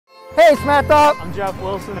Hey, it's Matt Dopp. I'm Jeff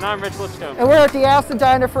Wilson. And I'm Rich Litchcomb. And we're at the Aston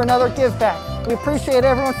Diner for another give back. We appreciate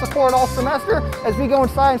everyone's support all semester as we go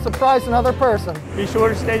inside and surprise another person. Be sure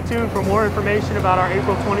to stay tuned for more information about our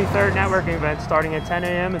April 23rd networking event starting at 10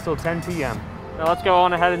 a.m. until 10 p.m. Now let's go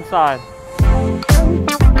on ahead inside.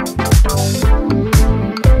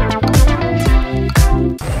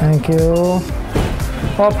 Thank you.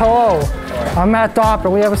 Well, hello. I'm Matt Dopp,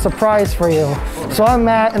 and we have a surprise for you. So I'm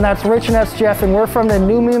Matt, and that's Rich, and that's Jeff, and we're from the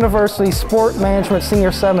Newman University Sport Management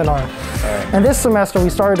Senior Seminar. And this semester we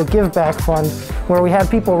started a give back fund where we had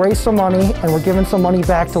people raise some money, and we're giving some money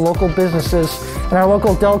back to local businesses in our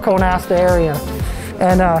local Delco and Asta area.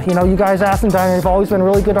 And you know, you guys, Aston Diner, have always been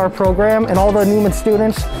really good at our program, and all the Newman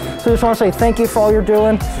students. So I just want to say thank you for all you're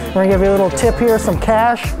doing. We're going to give you a little tip here, some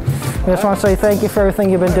cash. I just want to say thank you for everything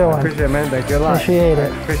you've been doing. Appreciate it, man. Thank you a lot. Appreciate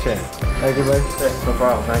it. Appreciate it. Thank you, buddy. No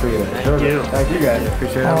problem. Thank you. Thank you. Thank you, guys.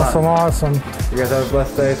 Appreciate it a lot. Awesome. You guys have a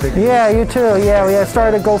blessed day. Thank you. Yeah, you too. Yeah, we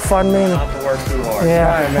started a GoFundMe. Not to work too hard. Yeah.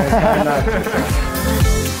 All right, man. Try not to.